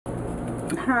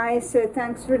Hi, so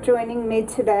thanks for joining me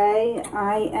today.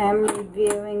 I am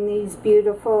reviewing these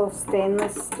beautiful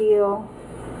stainless steel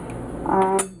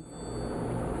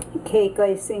cake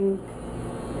icing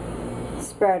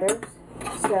spreaders.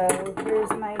 So here's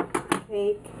my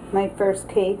cake, my first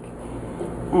cake,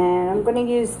 and I'm going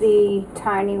to use the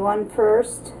tiny one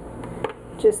first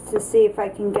just to see if I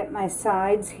can get my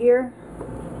sides here.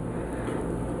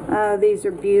 These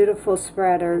are beautiful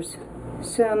spreaders.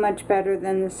 So much better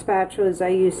than the spatulas I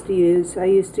used to use. I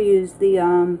used to use the,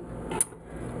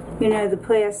 you know, the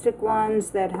plastic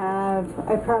ones that have,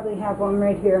 I probably have one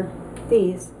right here,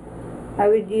 these. I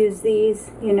would use these,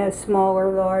 you know,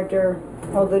 smaller, larger,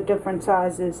 all the different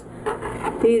sizes.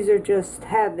 These are just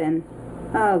heaven.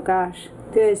 Oh gosh,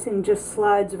 this thing just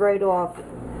slides right off.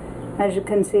 As you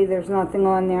can see, there's nothing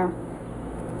on there.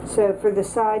 So for the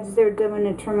sides, they're doing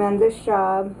a tremendous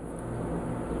job.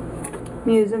 I'm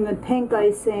using a pink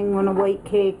icing on a white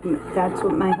cake. That's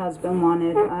what my husband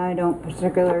wanted. I don't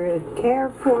particularly care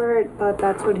for it, but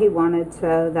that's what he wanted,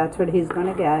 so that's what he's going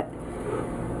to get.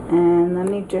 And let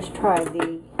me just try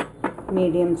the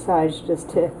medium size just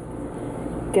to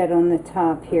get on the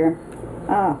top here.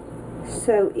 Oh,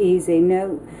 so easy.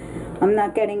 No, I'm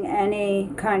not getting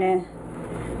any kind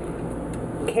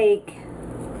of cake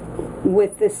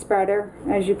with the spreader,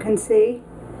 as you can see.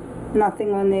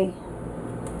 Nothing on the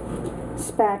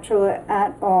spatula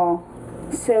at all.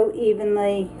 So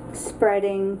evenly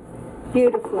spreading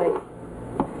beautifully.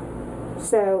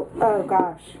 So, oh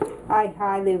gosh, I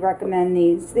highly recommend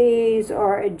these. These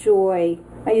are a joy.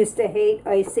 I used to hate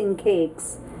icing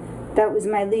cakes. That was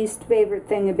my least favorite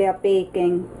thing about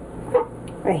baking.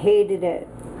 I hated it.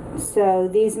 So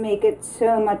these make it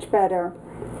so much better.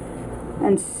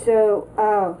 And so,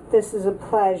 oh, this is a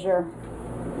pleasure.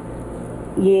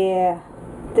 Yeah.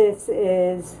 This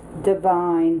is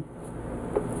divine.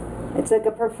 It's like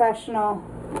a professional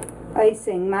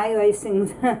icing. My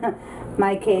icings,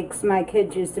 my cakes, my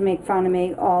kids used to make fun of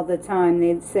me all the time.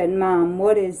 They'd said, "Mom,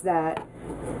 what is that?"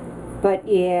 But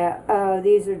yeah, oh,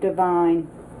 these are divine.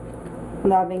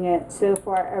 Loving it. So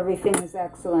far, everything is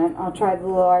excellent. I'll try the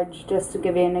large just to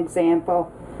give you an example.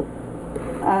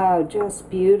 Oh, just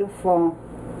beautiful.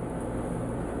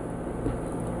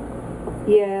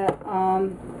 Yeah,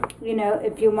 you know,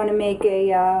 if you want to make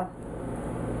a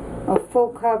full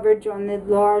coverage on the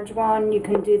large one, you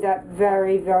can do that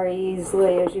very, very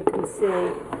easily. As you can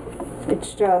see,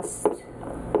 it's just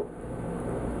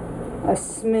a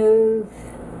smooth,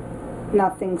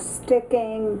 nothing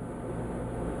sticking,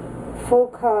 full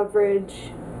coverage.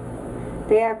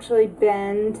 They actually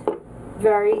bend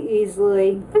very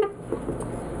easily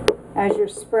as you're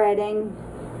spreading,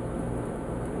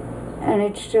 and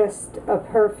it's just a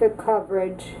perfect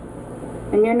coverage.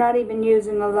 And you're not even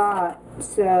using a lot,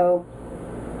 so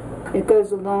it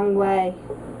goes a long way.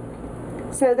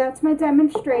 So that's my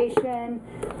demonstration.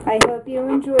 I hope you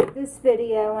enjoyed this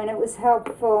video and it was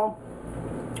helpful.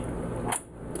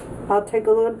 I'll take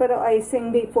a little bit of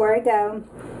icing before I go.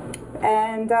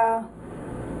 And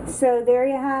so there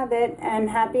you have it, and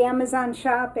happy Amazon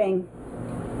shopping.